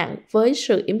hạng nặng với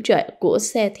sự yểm trợ của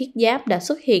xe thiết giáp đã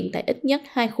xuất hiện tại ít nhất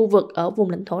 2 khu vực ở vùng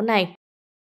lãnh thổ này.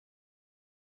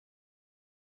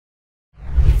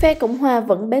 Phe Cộng hòa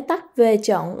vẫn bế tắc về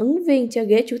chọn ứng viên cho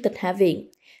ghế Chủ tịch Hạ viện.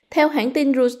 Theo hãng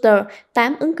tin Reuters,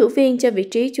 8 ứng cử viên cho vị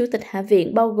trí Chủ tịch Hạ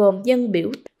viện bao gồm dân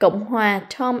biểu Cộng hòa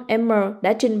Tom Emmer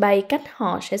đã trình bày cách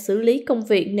họ sẽ xử lý công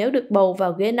việc nếu được bầu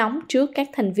vào ghế nóng trước các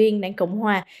thành viên đảng Cộng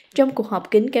hòa trong cuộc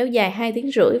họp kín kéo dài 2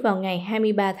 tiếng rưỡi vào ngày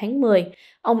 23 tháng 10.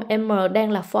 Ông Emmer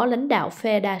đang là phó lãnh đạo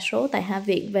phe đa số tại Hạ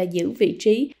viện và giữ vị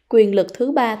trí quyền lực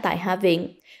thứ 3 tại Hạ viện.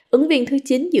 Ứng viên thứ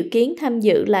 9 dự kiến tham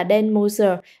dự là Dan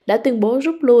Moser đã tuyên bố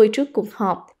rút lui trước cuộc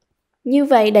họp. Như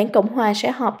vậy, đảng Cộng hòa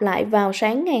sẽ họp lại vào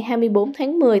sáng ngày 24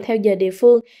 tháng 10 theo giờ địa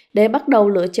phương để bắt đầu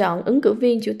lựa chọn ứng cử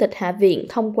viên Chủ tịch Hạ viện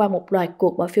thông qua một loạt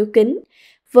cuộc bỏ phiếu kín.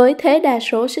 Với thế đa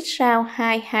số xích sao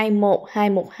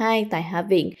 221-212 tại Hạ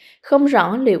viện, không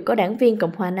rõ liệu có đảng viên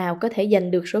Cộng hòa nào có thể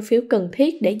giành được số phiếu cần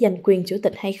thiết để giành quyền Chủ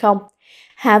tịch hay không.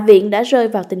 Hạ viện đã rơi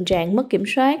vào tình trạng mất kiểm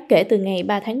soát kể từ ngày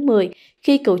 3 tháng 10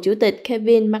 khi cựu Chủ tịch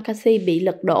Kevin McCarthy bị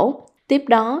lật đổ. Tiếp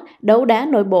đó, đấu đá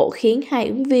nội bộ khiến 2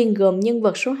 ứng viên gồm nhân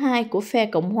vật số 2 của phe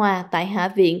Cộng hòa tại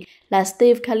Hạ viện là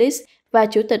Steve Scalise và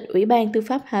Chủ tịch Ủy ban Tư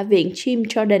pháp Hạ viện Jim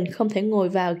Jordan không thể ngồi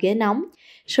vào ghế nóng.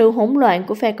 Sự hỗn loạn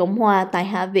của phe Cộng hòa tại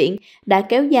Hạ viện đã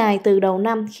kéo dài từ đầu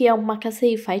năm khi ông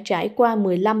McCarthy phải trải qua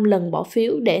 15 lần bỏ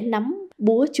phiếu để nắm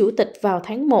búa chủ tịch vào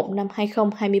tháng 1 năm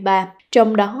 2023.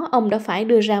 Trong đó, ông đã phải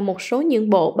đưa ra một số nhượng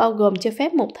bộ bao gồm cho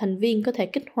phép một thành viên có thể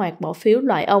kích hoạt bỏ phiếu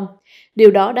loại ông.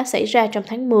 Điều đó đã xảy ra trong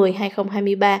tháng 10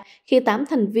 2023 khi 8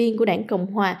 thành viên của đảng Cộng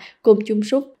Hòa cùng chung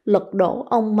sức lật đổ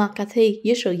ông McCarthy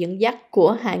dưới sự dẫn dắt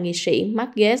của hạ nghị sĩ Mark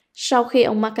Gaetz sau khi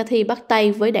ông McCarthy bắt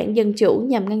tay với đảng Dân Chủ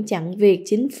nhằm ngăn chặn việc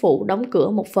chính phủ đóng cửa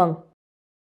một phần.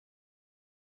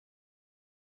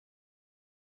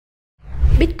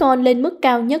 Bitcoin lên mức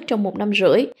cao nhất trong 1 năm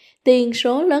rưỡi. Tiền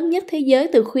số lớn nhất thế giới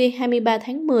từ khuya 23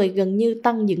 tháng 10 gần như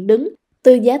tăng dựng đứng.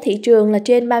 Từ giá thị trường là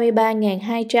trên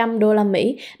 33.200 đô la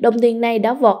Mỹ, đồng tiền này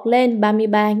đã vọt lên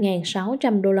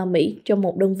 33.600 đô la Mỹ cho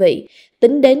một đơn vị.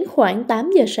 Tính đến khoảng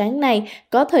 8 giờ sáng nay,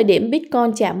 có thời điểm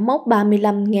Bitcoin chạm mốc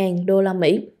 35.000 đô la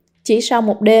Mỹ. Chỉ sau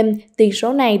một đêm, tiền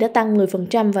số này đã tăng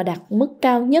 10% và đạt mức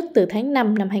cao nhất từ tháng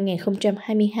 5 năm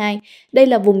 2022. Đây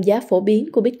là vùng giá phổ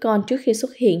biến của Bitcoin trước khi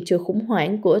xuất hiện chuỗi khủng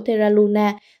hoảng của Terra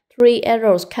Luna, Three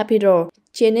Arrows Capital,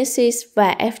 Genesis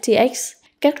và FTX.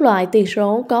 Các loại tiền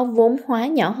số có vốn hóa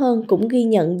nhỏ hơn cũng ghi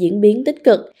nhận diễn biến tích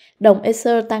cực. Đồng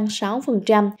Ether tăng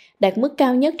 6%, đạt mức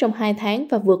cao nhất trong 2 tháng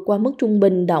và vượt qua mức trung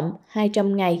bình động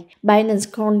 200 ngày. Binance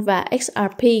Coin và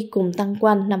XRP cùng tăng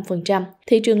quanh 5%.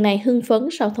 Thị trường này hưng phấn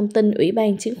sau thông tin Ủy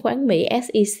ban Chứng khoán Mỹ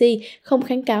SEC không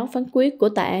kháng cáo phán quyết của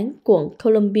Tòa án quận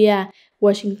Columbia,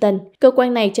 Washington. Cơ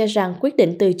quan này cho rằng quyết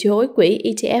định từ chối quỹ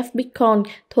ETF Bitcoin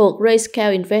thuộc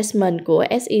Grayscale Investment của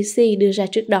SEC đưa ra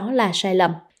trước đó là sai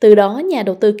lầm. Từ đó, nhà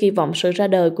đầu tư kỳ vọng sự ra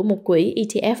đời của một quỹ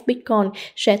ETF Bitcoin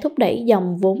sẽ thúc đẩy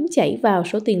dòng vốn chảy vào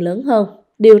số tiền lớn hơn.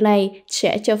 Điều này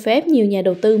sẽ cho phép nhiều nhà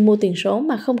đầu tư mua tiền số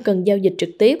mà không cần giao dịch trực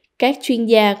tiếp. Các chuyên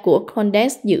gia của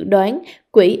CoinDesk dự đoán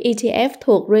quỹ ETF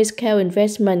thuộc Grayscale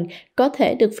Investment có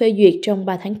thể được phê duyệt trong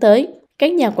 3 tháng tới.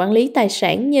 Các nhà quản lý tài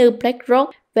sản như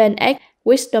BlackRock, VanEck,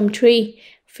 Wisdom Tree,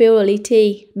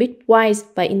 Fidelity, Bitwise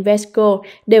và Invesco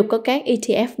đều có các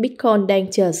ETF Bitcoin đang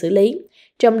chờ xử lý.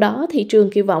 Trong đó, thị trường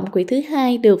kỳ vọng quỹ thứ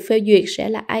hai được phê duyệt sẽ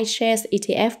là iShares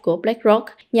ETF của BlackRock,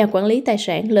 nhà quản lý tài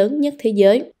sản lớn nhất thế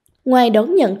giới. Ngoài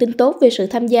đón nhận tin tốt về sự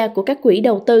tham gia của các quỹ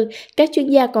đầu tư, các chuyên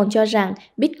gia còn cho rằng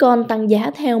Bitcoin tăng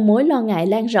giá theo mối lo ngại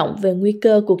lan rộng về nguy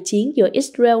cơ cuộc chiến giữa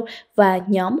Israel và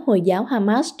nhóm Hồi giáo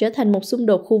Hamas trở thành một xung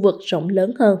đột khu vực rộng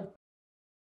lớn hơn.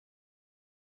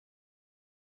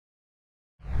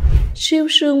 Siêu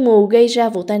sương mù gây ra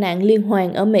vụ tai nạn liên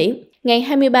hoàn ở Mỹ. Ngày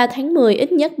 23 tháng 10,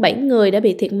 ít nhất 7 người đã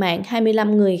bị thiệt mạng,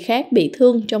 25 người khác bị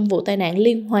thương trong vụ tai nạn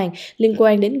liên hoàn liên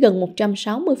quan đến gần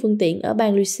 160 phương tiện ở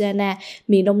bang Louisiana,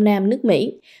 miền đông nam nước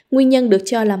Mỹ. Nguyên nhân được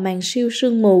cho là màn siêu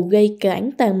sương mù gây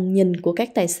cản tầm nhìn của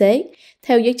các tài xế.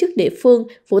 Theo giới chức địa phương,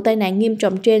 vụ tai nạn nghiêm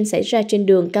trọng trên xảy ra trên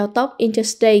đường cao tốc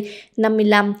Interstate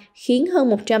 55, khiến hơn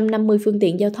 150 phương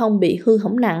tiện giao thông bị hư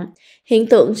hỏng nặng. Hiện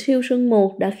tượng siêu sương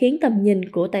mù đã khiến tầm nhìn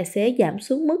của tài xế giảm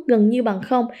xuống mức gần như bằng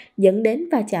không, dẫn đến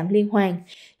va chạm liên hoàn.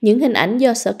 Những hình ảnh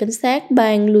do Sở Cảnh sát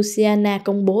bang Louisiana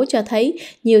công bố cho thấy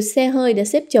nhiều xe hơi đã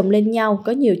xếp chồng lên nhau,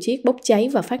 có nhiều chiếc bốc cháy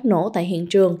và phát nổ tại hiện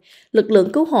trường. Lực lượng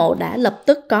cứu hộ đã lập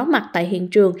tức có mặt tại hiện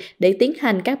trường để tiến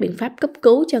hành các biện pháp cấp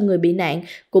cứu cho người bị nạn,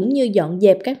 cũng như dọn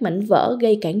dẹp các mảnh vỡ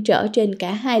gây cản trở trên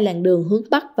cả hai làn đường hướng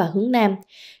Bắc và hướng Nam.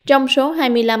 Trong số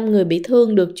 25 người bị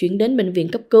thương được chuyển đến bệnh viện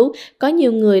cấp cứu, có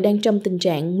nhiều người đang trong tình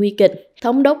trạng nguy kịch.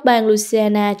 Thống đốc bang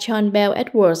Louisiana John Bell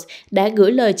Edwards đã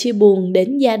gửi lời chia buồn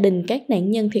đến gia đình các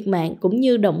nạn nhân thiệt mạng cũng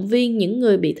như động viên những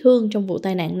người bị thương trong vụ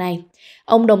tai nạn này.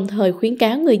 Ông đồng thời khuyến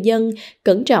cáo người dân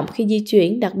cẩn trọng khi di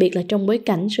chuyển, đặc biệt là trong bối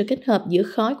cảnh sự kết hợp giữa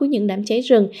khói của những đám cháy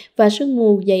rừng và sương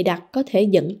mù dày đặc có thể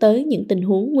dẫn tới những tình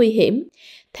huống nguy hiểm.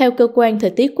 Theo Cơ quan Thời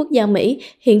tiết Quốc gia Mỹ,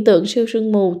 hiện tượng siêu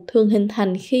sương mù thường hình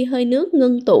thành khi hơi nước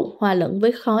ngưng tụ hòa lẫn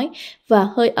với khói và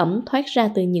hơi ẩm thoát ra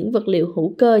từ những vật liệu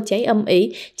hữu cơ cháy âm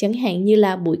ỉ, chẳng hạn như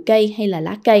là bụi cây hay là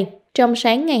lá cây. Trong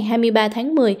sáng ngày 23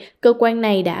 tháng 10, cơ quan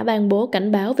này đã ban bố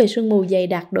cảnh báo về sương mù dày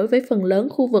đặc đối với phần lớn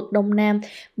khu vực Đông Nam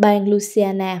bang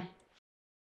Louisiana.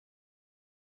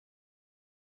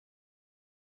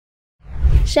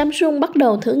 Samsung bắt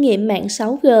đầu thử nghiệm mạng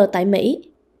 6G tại Mỹ.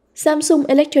 Samsung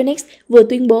Electronics vừa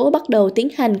tuyên bố bắt đầu tiến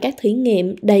hành các thử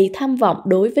nghiệm đầy tham vọng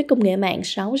đối với công nghệ mạng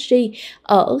 6G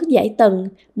ở dải tầng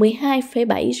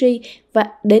 12,7G và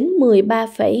đến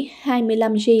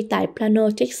 13,25G tại Plano,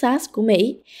 Texas của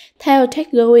Mỹ. Theo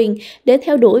TechGoing, để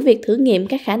theo đuổi việc thử nghiệm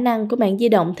các khả năng của mạng di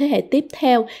động thế hệ tiếp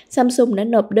theo, Samsung đã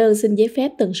nộp đơn xin giấy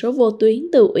phép tần số vô tuyến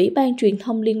từ Ủy ban Truyền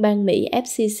thông Liên bang Mỹ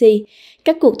FCC.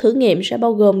 Các cuộc thử nghiệm sẽ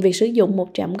bao gồm việc sử dụng một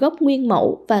trạm gốc nguyên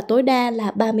mẫu và tối đa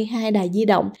là 32 đài di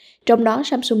động. Trong đó,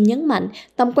 Samsung nhấn mạnh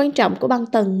tầm quan trọng của băng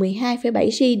tần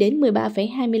 12,7G đến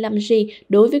 13,25G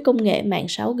đối với công nghệ mạng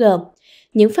 6G.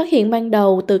 Những phát hiện ban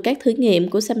đầu từ các thử nghiệm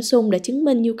của Samsung đã chứng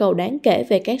minh nhu cầu đáng kể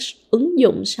về các ứng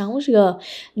dụng 6G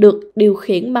được điều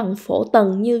khiển bằng phổ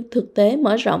tần như thực tế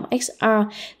mở rộng XR,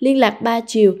 liên lạc 3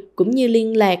 chiều cũng như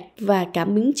liên lạc và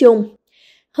cảm biến chung.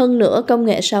 Hơn nữa, công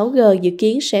nghệ 6G dự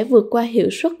kiến sẽ vượt qua hiệu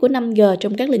suất của 5G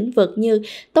trong các lĩnh vực như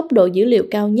tốc độ dữ liệu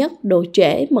cao nhất, độ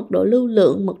trễ, mật độ lưu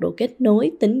lượng, mật độ kết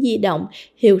nối, tính di động,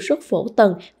 hiệu suất phổ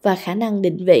tần và khả năng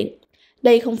định vị.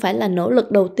 Đây không phải là nỗ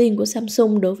lực đầu tiên của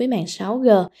Samsung đối với mạng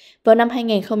 6G. Vào năm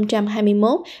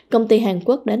 2021, công ty Hàn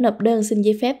Quốc đã nộp đơn xin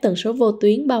giấy phép tần số vô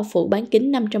tuyến bao phủ bán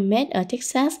kính 500m ở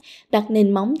Texas, đặt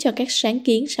nền móng cho các sáng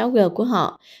kiến 6G của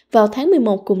họ. Vào tháng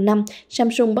 11 cùng năm,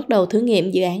 Samsung bắt đầu thử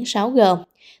nghiệm dự án 6G.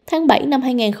 Tháng 7 năm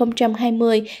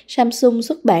 2020, Samsung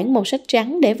xuất bản một sách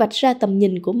trắng để vạch ra tầm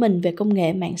nhìn của mình về công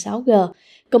nghệ mạng 6G.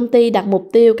 Công ty đặt mục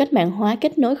tiêu cách mạng hóa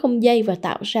kết nối không dây và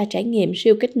tạo ra trải nghiệm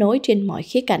siêu kết nối trên mọi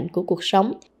khía cạnh của cuộc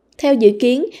sống. Theo dự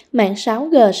kiến, mạng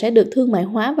 6G sẽ được thương mại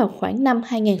hóa vào khoảng năm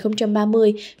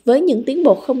 2030. Với những tiến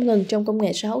bộ không ngừng trong công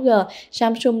nghệ 6G,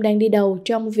 Samsung đang đi đầu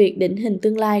trong việc định hình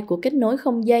tương lai của kết nối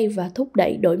không dây và thúc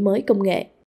đẩy đổi mới công nghệ.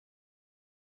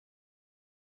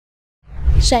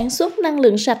 Sản xuất năng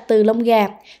lượng sạch từ lông gà.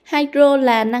 Hydro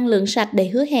là năng lượng sạch đầy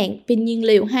hứa hẹn. Pin nhiên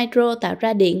liệu hydro tạo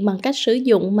ra điện bằng cách sử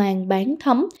dụng màng bán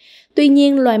thấm. Tuy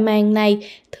nhiên, loài màng này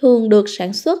thường được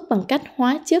sản xuất bằng cách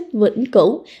hóa chất vĩnh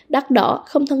cửu, đắt đỏ,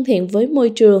 không thân thiện với môi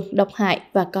trường, độc hại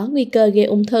và có nguy cơ gây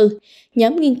ung thư.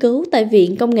 Nhóm nghiên cứu tại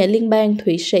Viện Công nghệ Liên bang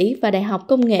Thụy Sĩ và Đại học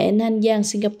Công nghệ Nanyang,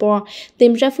 Singapore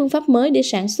tìm ra phương pháp mới để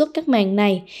sản xuất các màng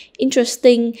này.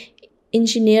 Interesting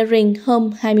Engineering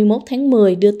hôm 21 tháng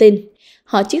 10 đưa tin.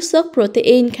 Họ chiết xuất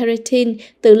protein keratin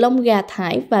từ lông gà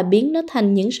thải và biến nó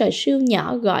thành những sợi siêu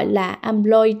nhỏ gọi là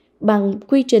amyloid bằng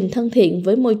quy trình thân thiện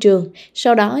với môi trường.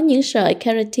 Sau đó, những sợi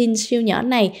keratin siêu nhỏ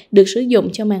này được sử dụng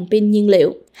cho màng pin nhiên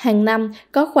liệu. Hàng năm,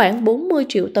 có khoảng 40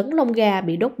 triệu tấn lông gà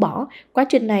bị đốt bỏ. Quá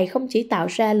trình này không chỉ tạo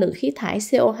ra lượng khí thải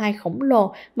CO2 khổng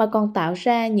lồ mà còn tạo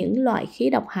ra những loại khí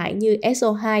độc hại như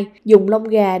SO2. Dùng lông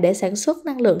gà để sản xuất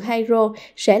năng lượng hydro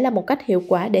sẽ là một cách hiệu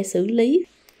quả để xử lý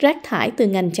rác thải từ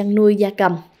ngành chăn nuôi gia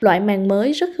cầm. Loại màng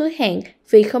mới rất hứa hẹn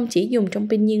vì không chỉ dùng trong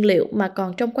pin nhiên liệu mà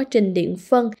còn trong quá trình điện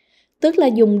phân, tức là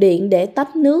dùng điện để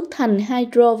tách nước thành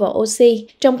hydro và oxy.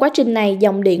 Trong quá trình này,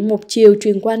 dòng điện một chiều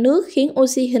truyền qua nước khiến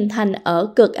oxy hình thành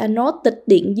ở cực anode tích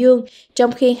điện dương,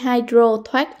 trong khi hydro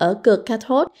thoát ở cực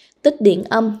cathode tích điện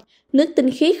âm. Nước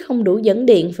tinh khiết không đủ dẫn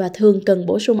điện và thường cần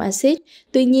bổ sung axit.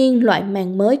 Tuy nhiên, loại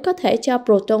màng mới có thể cho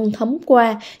proton thấm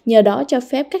qua, nhờ đó cho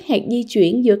phép các hạt di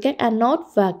chuyển giữa các anode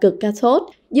và cực cathode,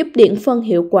 giúp điện phân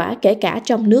hiệu quả kể cả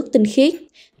trong nước tinh khiết.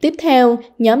 Tiếp theo,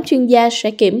 nhóm chuyên gia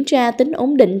sẽ kiểm tra tính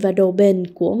ổn định và độ bền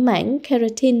của mảng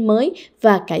keratin mới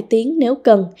và cải tiến nếu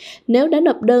cần. Nếu đã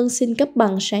nộp đơn xin cấp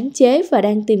bằng sáng chế và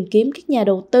đang tìm kiếm các nhà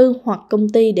đầu tư hoặc công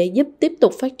ty để giúp tiếp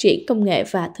tục phát triển công nghệ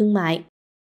và thương mại.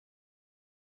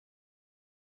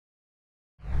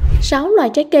 6 loại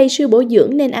trái cây siêu bổ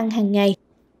dưỡng nên ăn hàng ngày.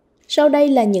 Sau đây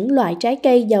là những loại trái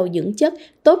cây giàu dưỡng chất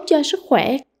tốt cho sức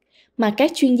khỏe mà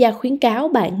các chuyên gia khuyến cáo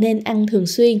bạn nên ăn thường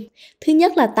xuyên. Thứ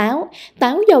nhất là táo.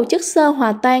 Táo giàu chất xơ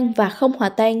hòa tan và không hòa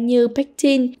tan như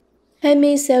pectin,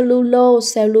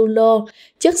 hemicellulose,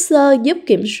 chất xơ giúp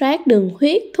kiểm soát đường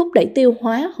huyết, thúc đẩy tiêu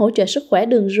hóa, hỗ trợ sức khỏe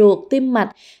đường ruột, tim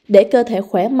mạch. Để cơ thể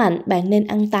khỏe mạnh, bạn nên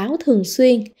ăn táo thường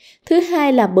xuyên. Thứ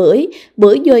hai là bưởi.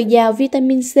 Bưởi dồi dào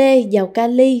vitamin C, giàu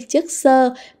kali, chất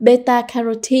xơ,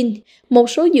 beta-carotene. Một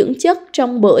số dưỡng chất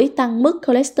trong bưởi tăng mức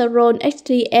cholesterol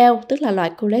HDL, tức là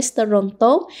loại cholesterol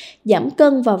tốt, giảm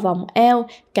cân và vòng eo,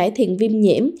 cải thiện viêm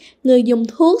nhiễm. Người dùng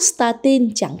thuốc statin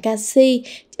chặn canxi,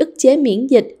 ức chế miễn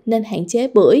dịch nên hạn chế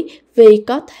bưởi vì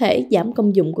có thể giảm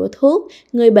công dụng của thuốc.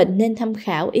 Người bệnh nên tham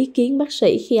khảo ý kiến bác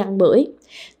sĩ khi ăn bưởi.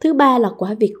 Thứ ba là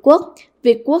quả việt quất.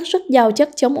 Việt quất rất giàu chất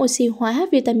chống oxy hóa,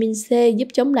 vitamin C giúp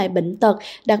chống lại bệnh tật,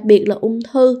 đặc biệt là ung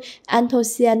thư,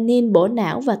 anthocyanin bổ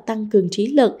não và tăng cường trí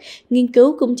lực. Nghiên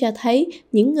cứu cũng cho thấy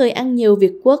những người ăn nhiều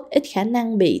việt quất ít khả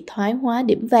năng bị thoái hóa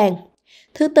điểm vàng.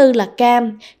 Thứ tư là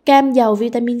cam. Cam giàu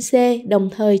vitamin C, đồng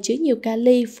thời chứa nhiều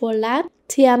kali, folate,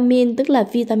 thiamin tức là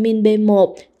vitamin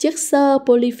B1, chất xơ,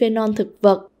 polyphenol thực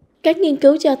vật. Các nghiên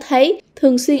cứu cho thấy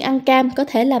thường xuyên ăn cam có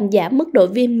thể làm giảm mức độ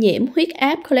viêm nhiễm, huyết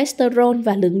áp, cholesterol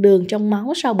và lượng đường trong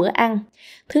máu sau bữa ăn.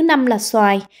 Thứ năm là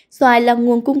xoài. Xoài là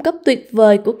nguồn cung cấp tuyệt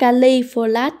vời của kali,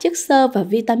 folate, chất xơ và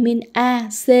vitamin A,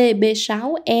 C,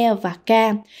 B6, E và K.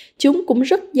 Chúng cũng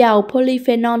rất giàu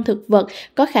polyphenol thực vật,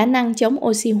 có khả năng chống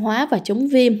oxy hóa và chống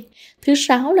viêm. Thứ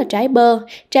 6 là trái bơ.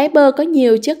 Trái bơ có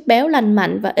nhiều chất béo lành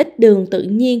mạnh và ít đường tự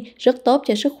nhiên, rất tốt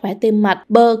cho sức khỏe tim mạch.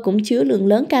 Bơ cũng chứa lượng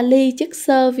lớn kali, chất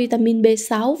xơ, vitamin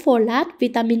B6, folate,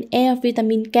 vitamin E,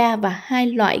 vitamin K và hai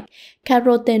loại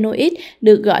carotenoid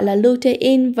được gọi là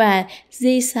lutein và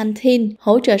zeaxanthin,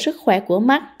 hỗ trợ sức khỏe của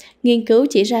mắt. Nghiên cứu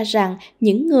chỉ ra rằng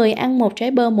những người ăn một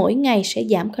trái bơ mỗi ngày sẽ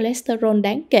giảm cholesterol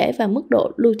đáng kể và mức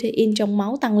độ lutein trong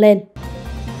máu tăng lên.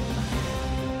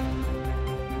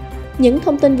 Những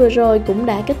thông tin vừa rồi cũng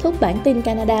đã kết thúc bản tin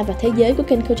Canada và Thế giới của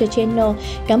kênh Culture Channel.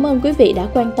 Cảm ơn quý vị đã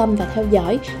quan tâm và theo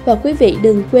dõi. Và quý vị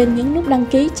đừng quên nhấn nút đăng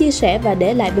ký, chia sẻ và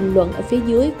để lại bình luận ở phía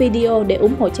dưới video để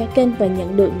ủng hộ cho kênh và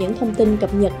nhận được những thông tin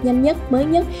cập nhật nhanh nhất, mới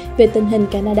nhất về tình hình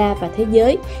Canada và thế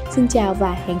giới. Xin chào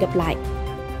và hẹn gặp lại!